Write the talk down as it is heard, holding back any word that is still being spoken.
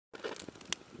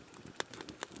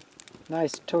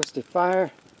Nice toasty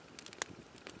fire.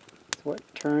 It's what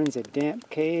turns a damp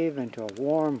cave into a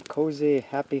warm, cozy,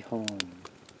 happy home.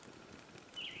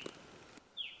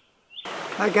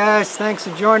 Hi guys, thanks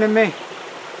for joining me.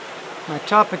 My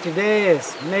topic today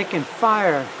is making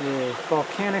fire with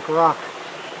volcanic rock.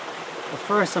 But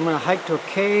first I'm going to hike to a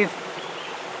cave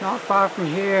not far from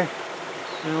here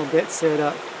and we'll get set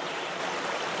up.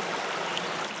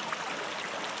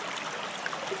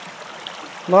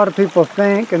 A lot of people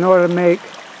think in order to make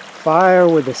fire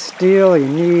with the steel you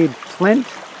need flint,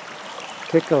 a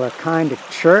particular kind of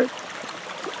chert,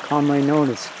 commonly known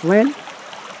as flint.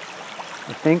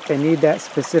 I think they need that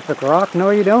specific rock. No,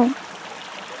 you don't.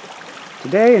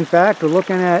 Today, in fact, we're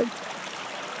looking at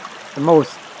the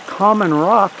most common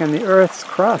rock in the Earth's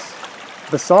crust,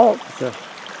 basalt. It's a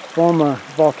form of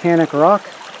volcanic rock.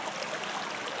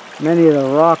 Many of the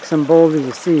rocks and boulders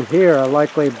you see here are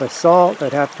likely basalt.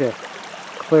 They'd have to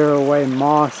clear away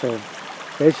moss or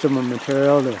vegetable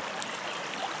material to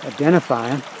identify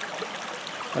them.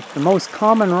 But the most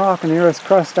common rock in the Earth's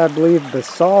crust, I believe,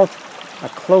 basalt. A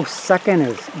close second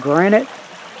is granite.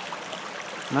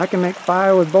 And I can make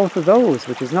fire with both of those,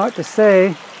 which is not to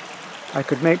say I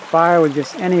could make fire with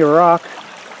just any rock,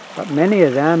 but many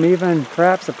of them, even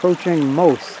perhaps approaching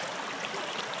most.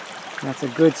 That's a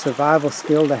good survival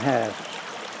skill to have.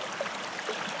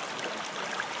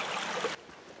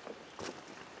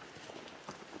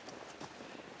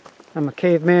 I'm a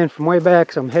caveman from way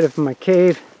back, so I'm headed for my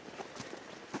cave.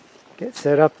 Get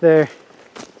set up there.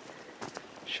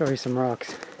 Show you some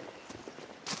rocks.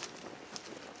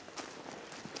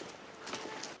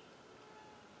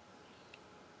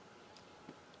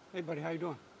 Hey buddy, how you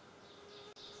doing?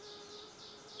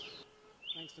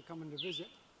 Thanks for coming to visit.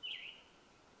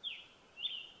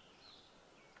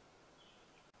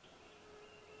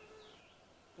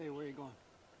 Hey, where are you going?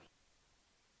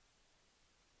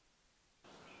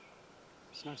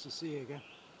 It's nice to see you again.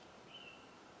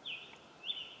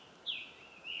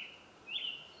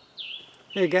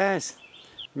 Hey guys,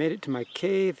 made it to my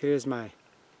cave. Here's my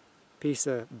piece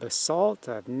of basalt.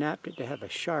 I've knapped it to have a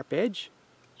sharp edge.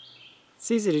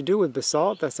 It's easy to do with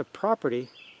basalt. That's a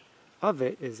property of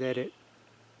it, is that it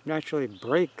naturally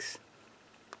breaks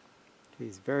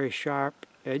these very sharp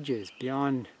edges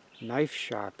beyond knife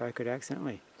sharp. I could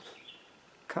accidentally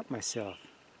cut myself.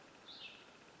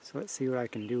 So let's see what I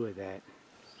can do with that.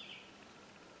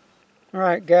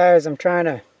 Alright guys, I'm trying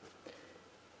to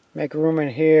make room in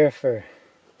here for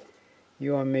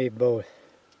you and me both.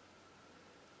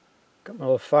 Got my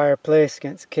little fireplace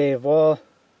against the cave wall.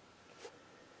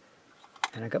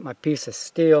 And I got my piece of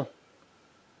steel.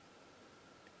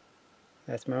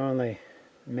 That's my only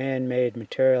man-made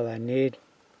material I need.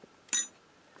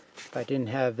 If I didn't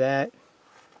have that,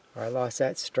 or I lost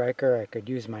that striker, I could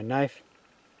use my knife.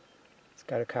 It's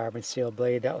got a carbon steel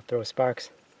blade that will throw sparks.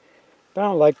 But I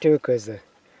don't like to because the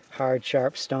hard,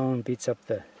 sharp stone beats up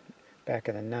the back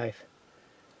of the knife.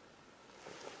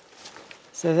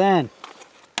 So then,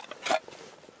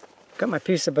 got my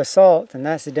piece of basalt, and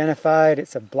that's identified.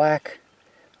 It's a black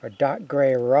or dark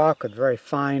gray rock with very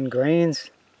fine grains.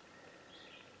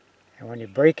 And when you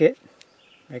break it,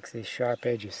 it makes these sharp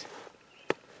edges.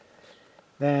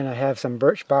 Then I have some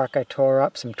birch bark I tore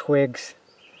up, some twigs.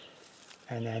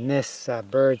 And then this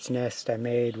bird's nest I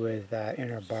made with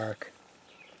inner bark.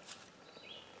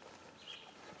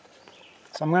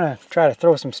 So I'm going to try to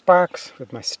throw some sparks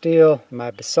with my steel and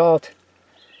my basalt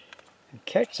and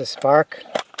catch the spark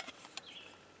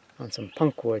on some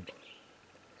punk wood.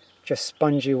 Just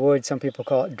spongy wood, some people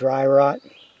call it dry rot.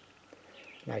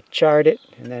 And I charred it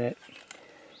and then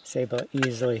it's able to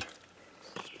easily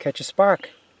catch a spark.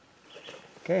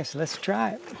 Okay, so let's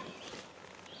try it.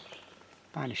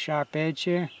 Find a sharp edge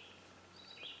here.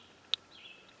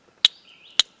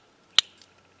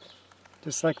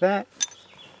 Just like that.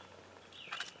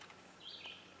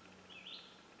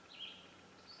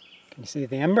 Can you see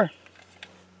the ember?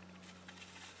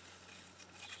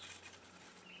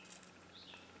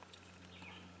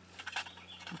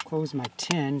 I'll close my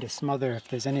tin to smother if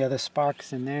there's any other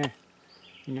sparks in there.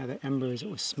 Any other embers, it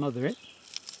will smother it.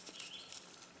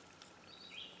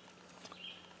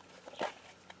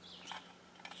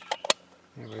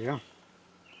 There we go.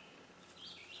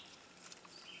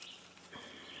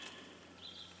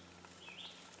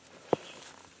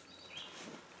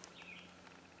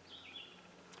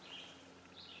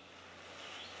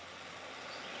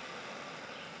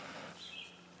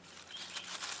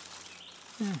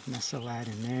 Nestle that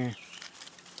in there.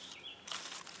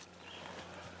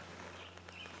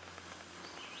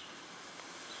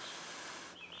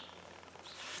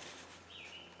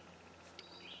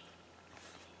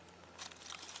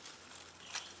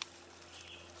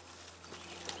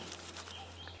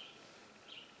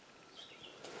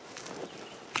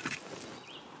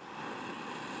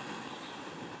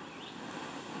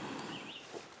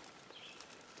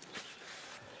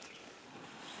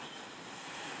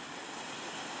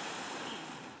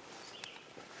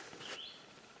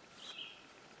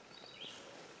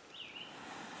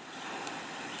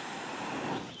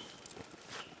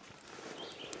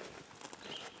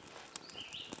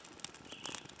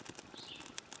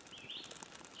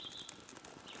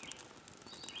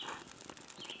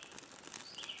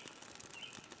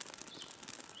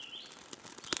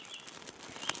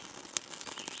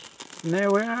 And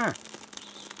there we are.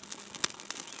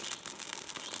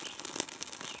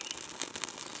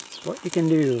 It's what you can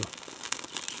do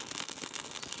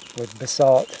with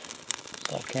basalt,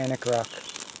 volcanic rock.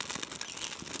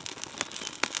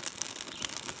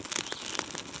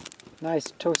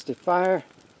 Nice toasty fire.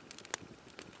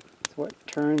 It's what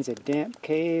turns a damp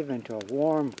cave into a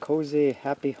warm, cozy,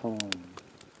 happy home.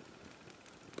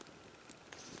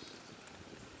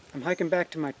 I'm hiking back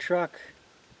to my truck,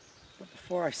 but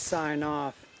before I sign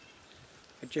off,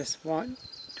 I just want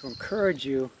to encourage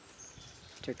you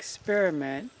to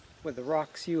experiment with the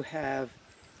rocks you have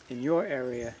in your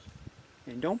area,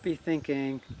 and don't be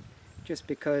thinking just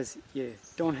because you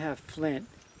don't have flint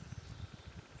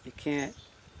you can't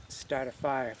start a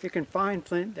fire. If you can find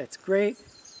flint, that's great.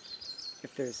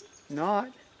 If there's not,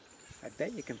 I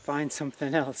bet you can find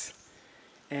something else.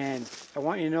 And I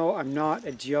want you to know I'm not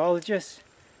a geologist.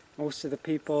 Most of the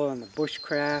people in the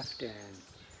bushcraft and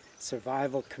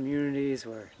survival communities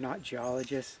were not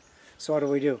geologists. So what do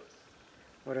we do?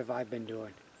 What have I been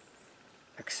doing?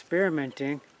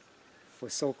 Experimenting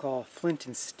with so-called flint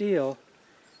and steel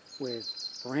with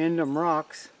random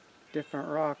rocks, different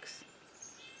rocks,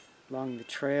 along the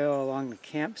trail, along the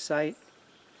campsite.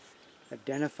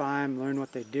 Identify them, learn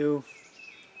what they do,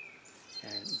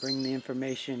 and bring the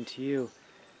information to you.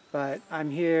 But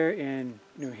I'm here in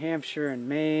New Hampshire and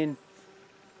Maine,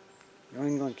 New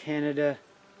England, Canada,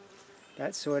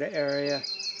 that sort of area.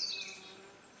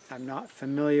 I'm not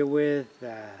familiar with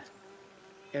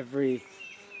every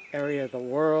area of the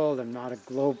world. I'm not a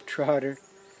globetrotter.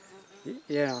 You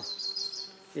know,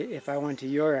 if I went to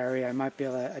your area, I might be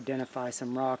able to identify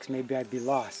some rocks. Maybe I'd be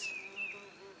lost.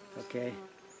 Okay?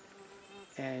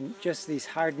 And just these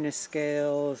hardness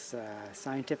scales,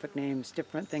 scientific names,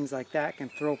 different things like that can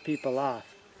throw people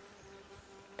off.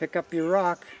 Pick up your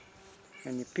rock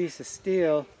and your piece of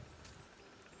steel,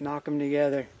 knock them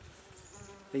together.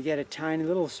 You get a tiny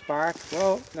little spark.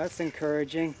 Well, that's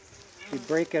encouraging. You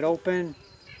break it open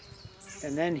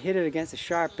and then hit it against a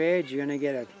sharp edge, you're going to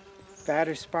get a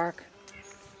fatter spark.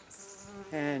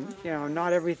 And, you know,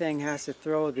 not everything has to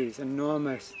throw these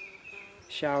enormous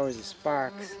showers of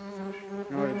sparks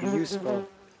in order to be useful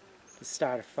to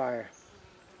start a fire.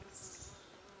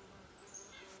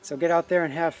 So get out there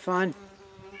and have fun.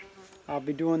 I'll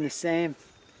be doing the same.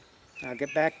 I'll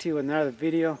get back to you with another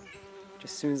video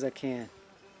just as soon as I can.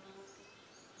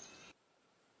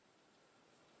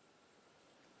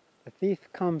 The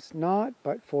thief comes not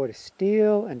but for to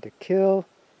steal and to kill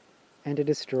and to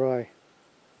destroy.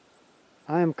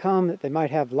 I am come that they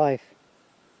might have life,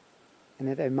 and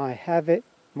that they might have it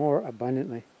more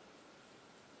abundantly.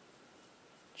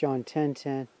 John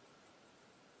 10:10.